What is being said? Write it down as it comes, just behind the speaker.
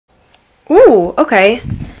Ooh, okay.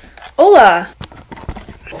 Hola.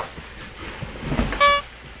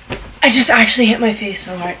 I just actually hit my face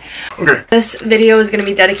so hard. Okay. This video is going to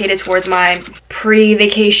be dedicated towards my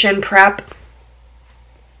pre-vacation prep.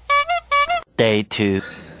 Day 2.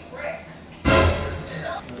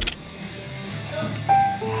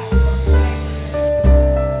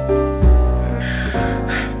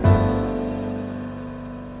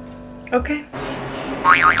 Okay.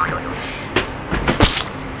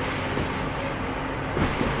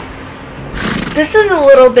 This is a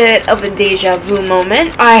little bit of a deja vu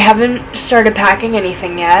moment. I haven't started packing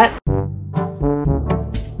anything yet.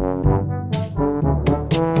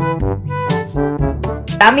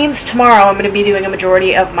 That means tomorrow I'm going to be doing a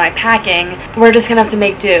majority of my packing. We're just going to have to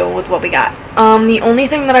make do with what we got. The only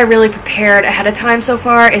thing that I really prepared ahead of time so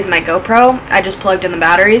far is my GoPro. I just plugged in the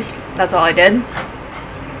batteries. That's all I did.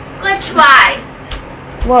 Good try.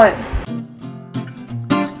 What?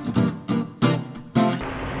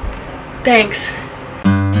 Thanks.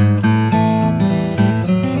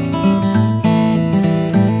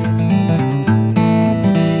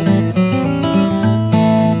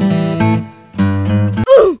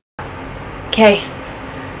 Okay.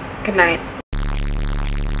 Good night.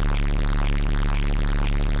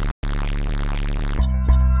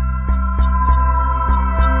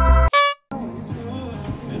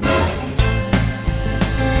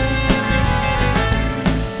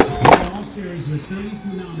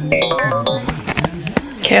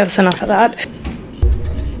 Okay, that's enough of that.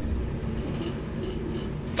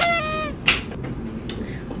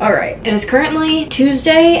 Alright, it is currently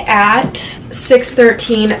Tuesday at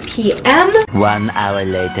 6:13 p.m. 1 hour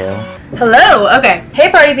later. Hello, okay. Hey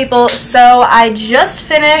party people, so I just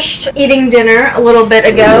finished eating dinner a little bit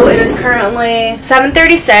ago. It is currently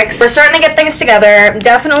 7:36. We're starting to get things together.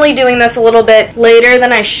 Definitely doing this a little bit later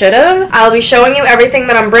than I should have. I'll be showing you everything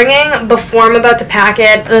that I'm bringing before I'm about to pack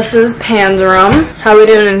it. This is Pan's room. How are we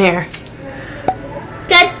doing in here?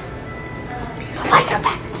 Good. Why go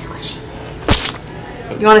back? Squishy.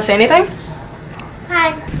 You want to say anything?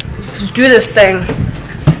 Hi. Let's do this thing.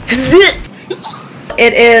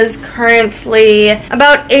 It is currently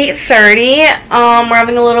about 8:30. We're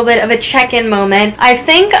having a little bit of a check-in moment. I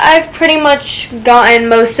think I've pretty much gotten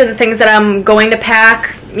most of the things that I'm going to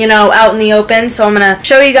pack, you know, out in the open. So I'm gonna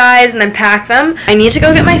show you guys and then pack them. I need to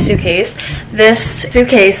go get my suitcase. This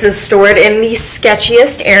suitcase is stored in the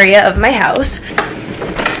sketchiest area of my house.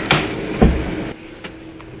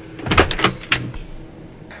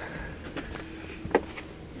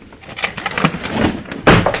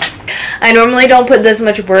 I normally don't put this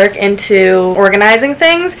much work into organizing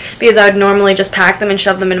things because I would normally just pack them and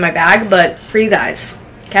shove them in my bag, but for you guys,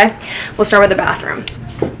 okay? We'll start with the bathroom.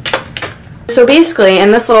 So basically,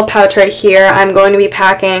 in this little pouch right here, I'm going to be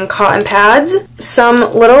packing cotton pads, some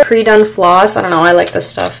little pre-done floss, I don't know, I like this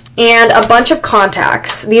stuff, and a bunch of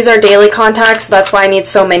contacts. These are daily contacts, so that's why I need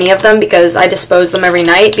so many of them, because I dispose them every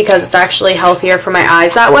night, because it's actually healthier for my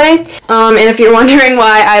eyes that way. And if you're wondering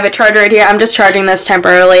why I have a charger right here, I'm just charging this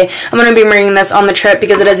temporarily. I'm going to be bringing this on the trip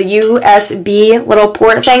because it is a USB little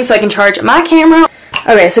port thing, so I can charge my camera.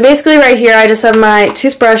 Okay, so basically right here I just have my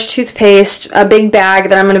toothbrush, toothpaste, a big bag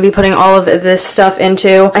that I'm going to be putting all of this stuff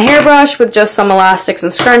into, a hairbrush with just some elastics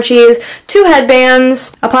and scrunchies, 2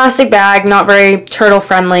 headbands, a plastic bag, not very turtle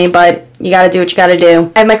friendly, but you gotta do what you gotta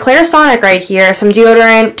do. I have my Clarisonic right here, some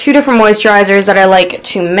deodorant, 2 different moisturizers that I like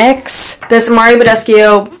to mix, this Mario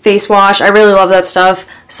Badescu face wash, I really love that stuff,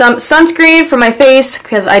 some sunscreen for my face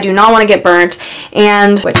because I do not want to get burnt,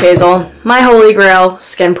 and witch hazel, my holy grail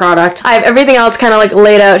skin product. I have everything else kind of like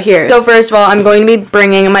laid out here. So first of all, I'm going to be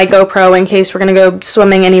bringing my GoPro in case we're gonna go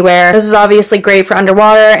swimming anywhere. This is obviously great for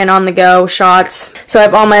underwater and on the go shots. So I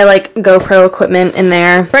have all my like GoPro equipment in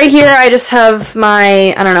there. Right here I just have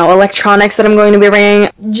my, I don't know, electronics that I'm going to be bringing.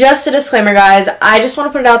 Just a disclaimer guys, I just want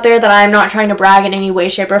to put it out there that I'm not trying to brag in any way,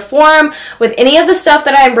 shape, or form with any of the stuff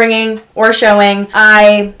that I'm bringing or showing.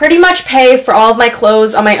 I pretty much pay for all of my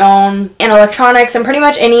clothes on my own and electronics and pretty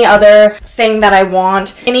much any other thing that I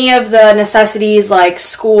want. Any of the necessities like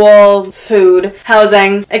school, food,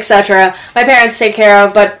 housing, etc. my parents take care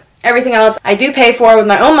of, but everything else I do pay for with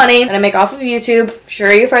my own money that I make off of YouTube.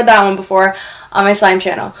 Sure, you've heard that one before. On my slime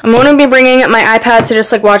channel. I'm going to be bringing my iPad to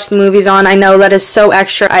just like watch the movies on. I know that is so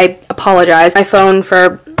extra. I apologize. My phone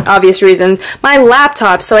for obvious reasons. My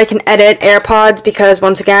laptop so I can edit, AirPods because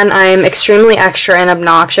once again I'm extremely extra and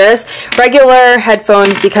obnoxious. Regular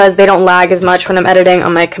headphones because they don't lag as much when I'm editing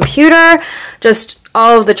on my computer. Just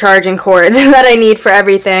all of the charging cords that I need for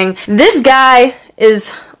everything. This guy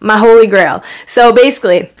is my holy grail. So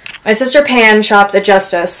basically, My sister Pan shops at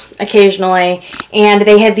Justice occasionally, and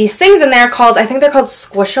they have these things in there called, I think they're called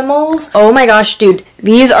Squishimals. Oh my gosh, dude,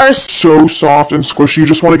 these are so soft and squishy. You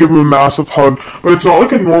just want to give them a massive hug. But it's not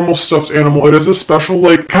like a normal stuffed animal. It is a special,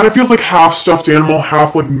 like, kind of feels like half stuffed animal,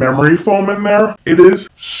 half like memory foam in there. It is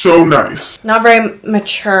so nice. Not very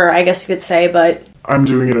mature, I guess you could say, but I'm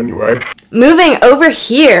doing it anyway. moving over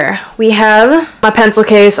here, we have my pencil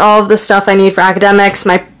case, all of the stuff I need for academics,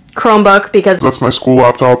 my Chromebook because that's my school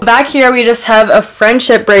laptop. Back here we just have a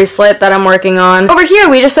friendship bracelet that I'm working on. Over here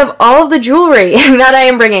we just have all of the jewelry that I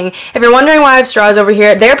am bringing. If you're wondering why I have straws over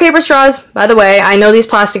here, they're paper straws, by the way. I know these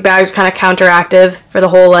plastic bags are kind of counteractive for the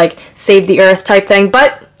whole like save the earth type thing,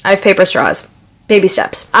 but I have paper straws. Baby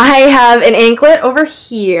steps. I have an anklet over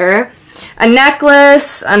here, a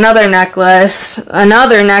necklace, another necklace,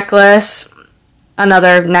 another necklace,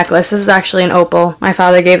 another necklace. This is actually an opal. My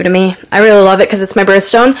father gave it to me. I really love it because it's my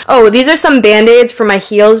birthstone. Oh, these are some band-aids for my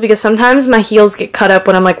heels because sometimes my heels get cut up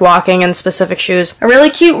when I'm like walking in specific shoes. A really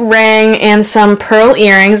cute ring and some pearl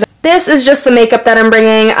earrings. This is just the makeup that I'm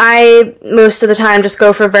bringing. I, most of the time, just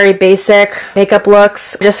go for very basic makeup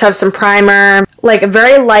looks. I just have some primer, like a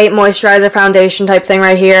very light moisturizer foundation type thing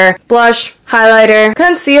right here. Blush, highlighter,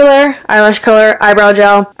 concealer, eyelash color, eyebrow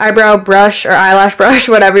gel, eyebrow brush or eyelash brush,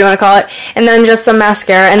 whatever you want to call it, and then just some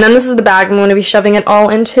mascara. And then this is the bag I'm going to be shoving it all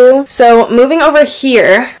into. So moving over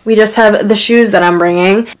here, we just have the shoes that I'm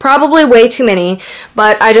bringing. Probably way too many,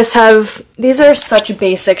 but I just have, these are such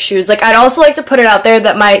basic shoes. Like, I'd also like to put it out there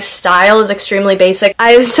that my style is extremely basic. I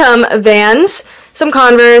have some Vans, some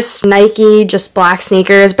Converse, Nike, just black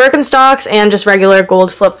sneakers, Birkenstocks, and just regular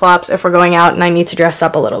gold flip-flops if we're going out and I need to dress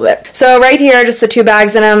up a little bit. So right here are just the two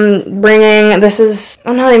bags that I'm bringing. This is,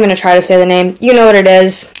 I'm not even going to try to say the name. You know what it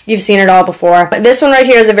is. You've seen it all before. But this one right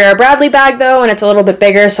here is a Vera Bradley bag though, and it's a little bit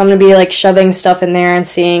bigger, so I'm going to be like shoving stuff in there and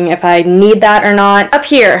seeing if I need that or not. Up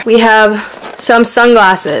here, we have some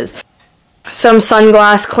sunglasses, some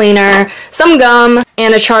sunglass cleaner, some gum,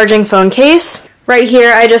 and a charging phone case. Right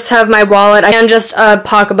here, I just have my wallet and just a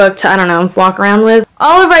pocketbook to, I don't know, walk around with.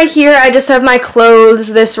 All of right here, I just have my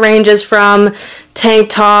clothes. This ranges from tank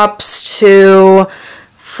tops to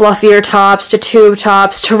fluffier tops to tube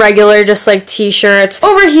tops to regular just like t-shirts.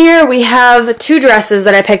 Over here we have two dresses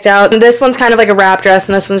that I picked out. This one's kind of like a wrap dress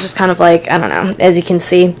and this one's just kind of like, I don't know, as you can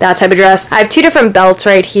see, that type of dress. I have two different belts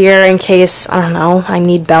right here in case, I don't know, I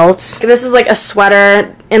need belts. This is like a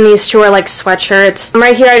sweater and these two are like sweatshirts.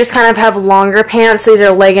 Right here I just kind of have longer pants. So these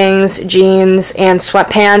are leggings, jeans, and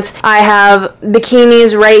sweatpants. I have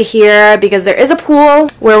bikinis right here because there is a pool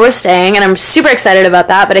where we're staying and I'm super excited about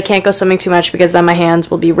that, but I can't go swimming too much because then my hands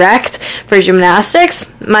will be wrecked for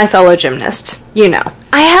gymnastics. My fellow gymnasts, you know.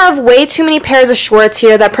 I have way too many pairs of shorts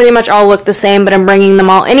here that pretty much all look the same, but I'm bringing them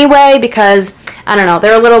all anyway because, I don't know,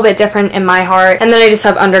 they're a little bit different in my heart. And then I just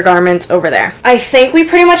have undergarments over there. I think we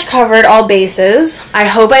pretty much covered all bases. I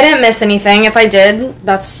hope I didn't miss anything. If I did,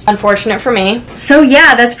 that's unfortunate for me. So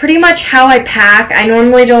yeah, that's pretty much how I pack. I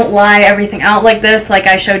normally don't lie everything out like this, like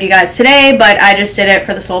I showed you guys today, but I just did it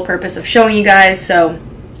for the sole purpose of showing you guys, so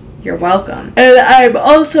you're welcome. And I'm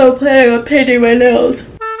also planning on painting my nails.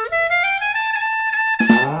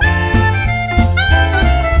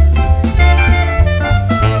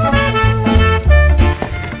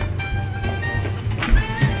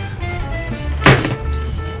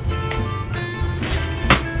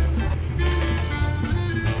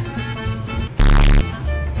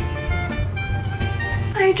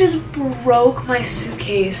 I just broke my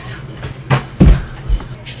suitcase.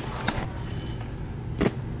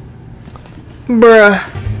 Bruh.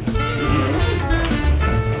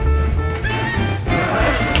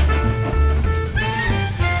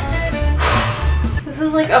 This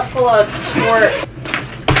is like a full-out sport.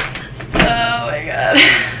 Oh my god.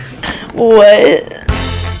 What?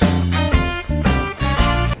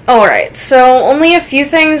 Alright, so only a few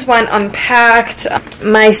things went unpacked.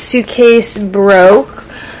 My suitcase broke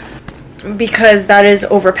because that is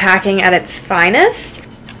overpacking at its finest.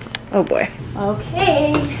 Oh boy.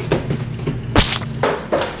 Okay.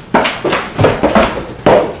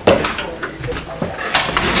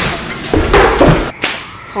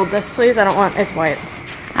 Hold this, please. I don't want, it's white.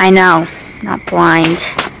 I know, not blind.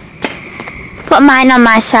 Put mine on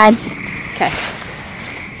my side. Okay.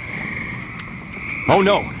 Oh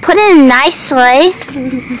no. Put it in nicely.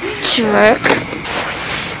 Jerk.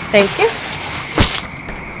 Thank you.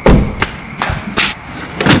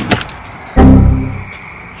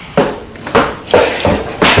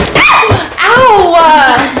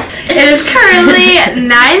 Ow! It is currently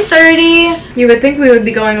 9:30. You would think we would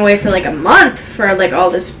be going away for like a month for like all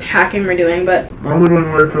this packing we're doing, but I'm only going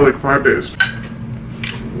away for like 5 days.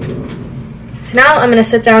 So now I'm gonna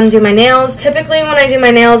sit down and do my nails. Typically when I do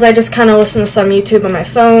my nails, I just kind of listen to some YouTube on my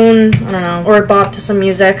phone, I don't know, or bop to some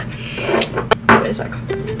music. Wait a sec.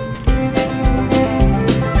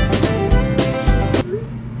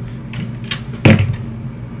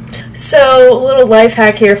 So, a little life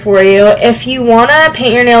hack here for you. If you want to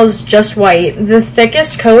paint your nails just white, the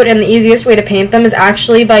thickest coat and the easiest way to paint them is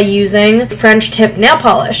actually by using French tip nail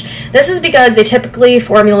polish. This is because they typically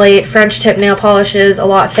formulate French tip nail polishes a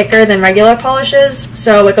lot thicker than regular polishes,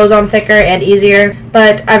 so it goes on thicker and easier.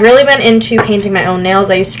 But I've really been into painting my own nails.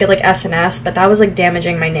 I used to get like S&S, but that was like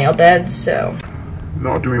damaging my nail bed, so...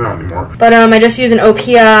 Not doing that anymore. But I just use an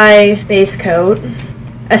OPI base coat,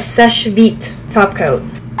 a Sèche Vite top coat.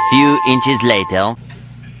 Few inches later.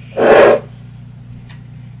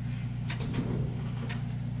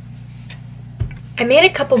 I made a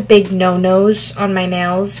couple big no-nos on my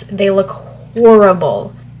nails. They look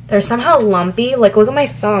horrible. They're somehow lumpy. Like, look at my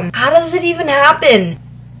thumb. How does it even happen?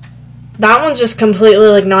 That one's just completely,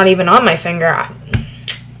 like, not even on my finger.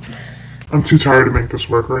 I'm too tired to make this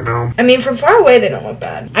work right now. I mean, from far away, they don't look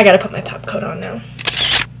bad. I gotta put my top coat on now.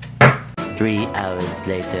 3 hours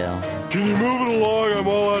later. Can you move it along? I'm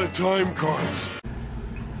all out of time cards.